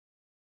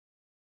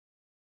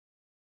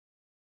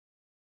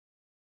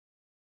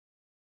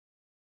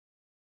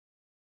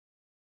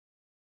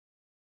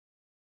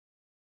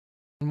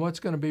what's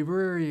going to be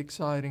very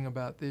exciting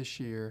about this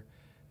year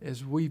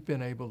is we've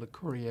been able to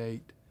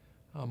create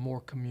more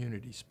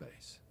community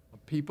space.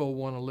 People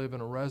want to live in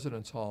a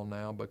residence hall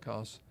now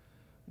because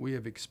we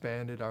have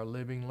expanded our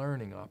living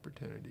learning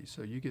opportunities.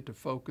 So you get to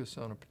focus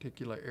on a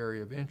particular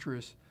area of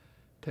interest,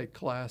 take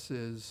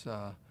classes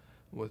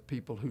with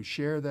people who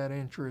share that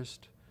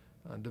interest,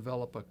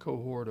 develop a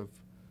cohort of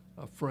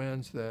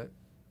friends that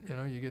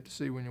you get to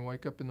see when you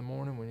wake up in the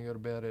morning, when you go to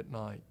bed at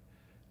night.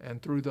 And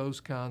through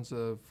those kinds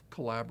of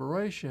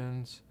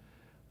collaborations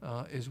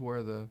is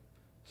where the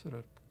sort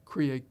of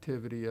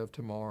creativity of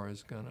tomorrow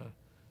is going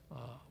to,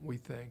 we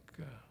think,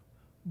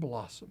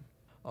 blossom.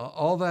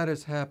 All that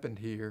has happened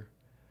here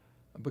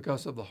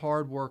because of the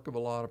hard work of a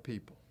lot of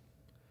people.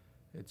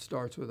 It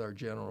starts with our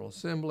General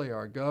Assembly,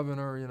 our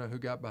governor, who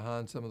got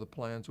behind some of the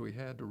plans we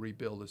had to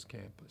rebuild this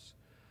campus.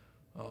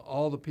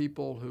 All the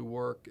people who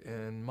work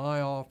in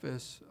my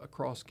office,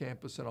 across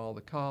campus in all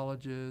the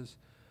colleges,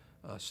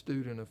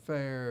 student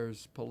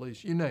affairs,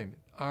 police, you name it.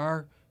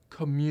 Our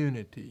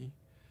community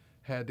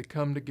had to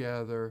come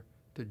together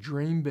to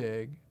dream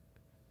big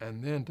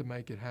and then to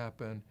make it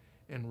happen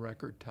in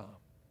record time.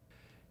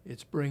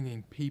 It's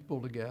bringing people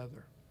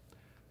together.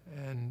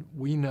 And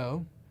we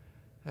know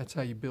that's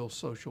how you build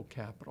social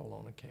capital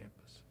on a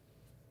campus.